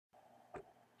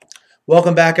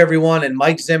Welcome back, everyone. And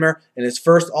Mike Zimmer, in his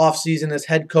first offseason as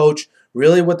head coach,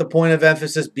 really with the point of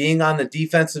emphasis being on the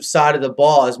defensive side of the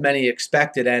ball, as many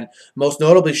expected, and most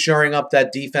notably shoring up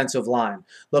that defensive line.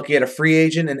 Look, he had a free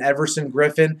agent in Everson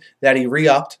Griffin that he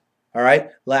re-upped, all right,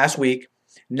 last week.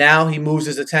 Now he moves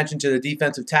his attention to the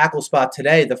defensive tackle spot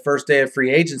today, the first day of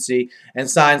free agency, and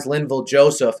signs Linval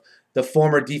Joseph, the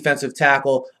former defensive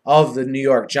tackle of the New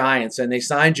York Giants. And they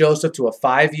signed Joseph to a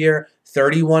 5-year,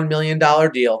 $31 million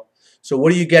deal. So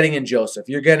what are you getting in Joseph?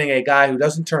 You're getting a guy who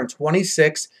doesn't turn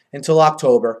 26 until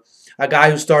October, a guy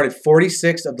who started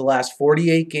 46 of the last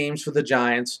 48 games for the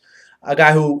Giants, a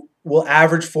guy who will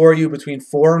average for you between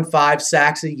 4 and 5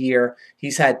 sacks a year.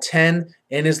 He's had 10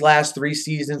 in his last 3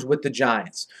 seasons with the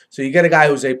Giants. So you get a guy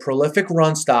who's a prolific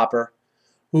run stopper,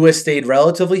 who has stayed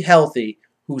relatively healthy,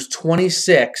 who's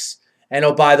 26, and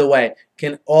oh, by the way,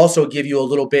 can also give you a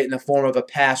little bit in the form of a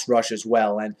pass rush as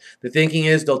well. And the thinking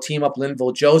is they'll team up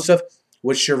Linval Joseph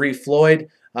with Sharif Floyd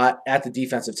at the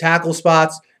defensive tackle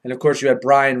spots. And, of course, you had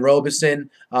Brian Robison,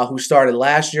 who started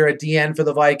last year at DN for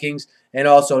the Vikings. And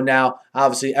also now,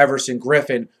 obviously, Everson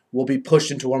Griffin will be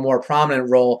pushed into a more prominent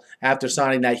role after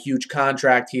signing that huge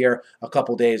contract here a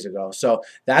couple days ago. So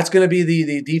that's going to be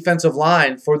the defensive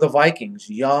line for the Vikings.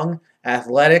 Young,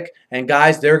 athletic, and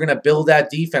guys they're going to build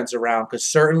that defense around, because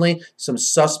certainly some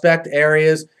suspect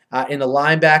areas in the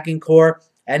linebacking core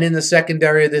and in the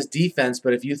secondary of this defense.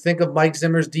 But if you think of Mike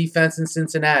Zimmer's defense in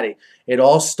Cincinnati, it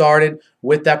all started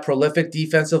with that prolific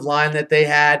defensive line that they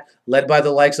had, led by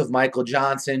the likes of Michael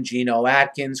Johnson, Geno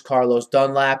Atkins, Carlos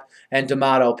Dunlap, and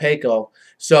D'Amato Paco.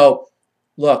 So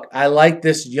look, I like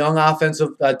this young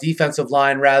defensive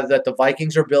line rather that the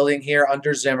Vikings are building here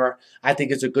under Zimmer. I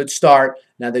think it's a good start.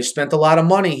 Now, they've spent a lot of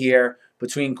money here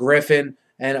between Griffin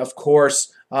and, of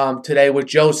course, today with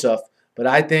Joseph. But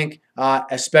I think,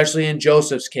 especially in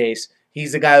Joseph's case,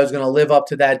 he's the guy who's going to live up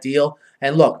to that deal.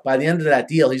 And look, by the end of that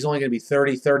deal, he's only going to be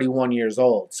 30, 31 years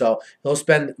old. So he'll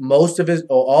spend most of his,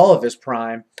 or all of his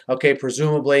prime, okay,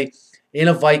 presumably in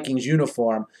a Vikings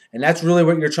uniform. And that's really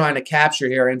what you're trying to capture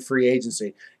here in free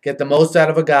agency. Get the most out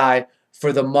of a guy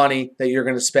for the money that you're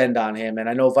going to spend on him. And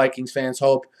I know Vikings fans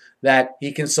hope that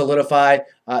he can solidify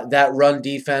that run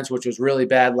defense, which was really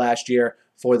bad last year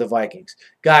for the Vikings.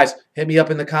 Guys, hit me up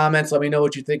in the comments. Let me know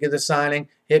what you think of the signing.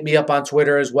 Hit me up on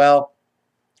Twitter as well.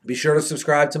 Be sure to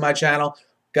subscribe to my channel.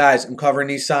 Guys, I'm covering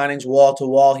these signings wall to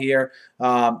wall here.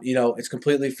 It's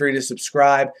completely free to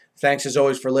subscribe. Thanks as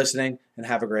always for listening, and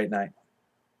have a great night.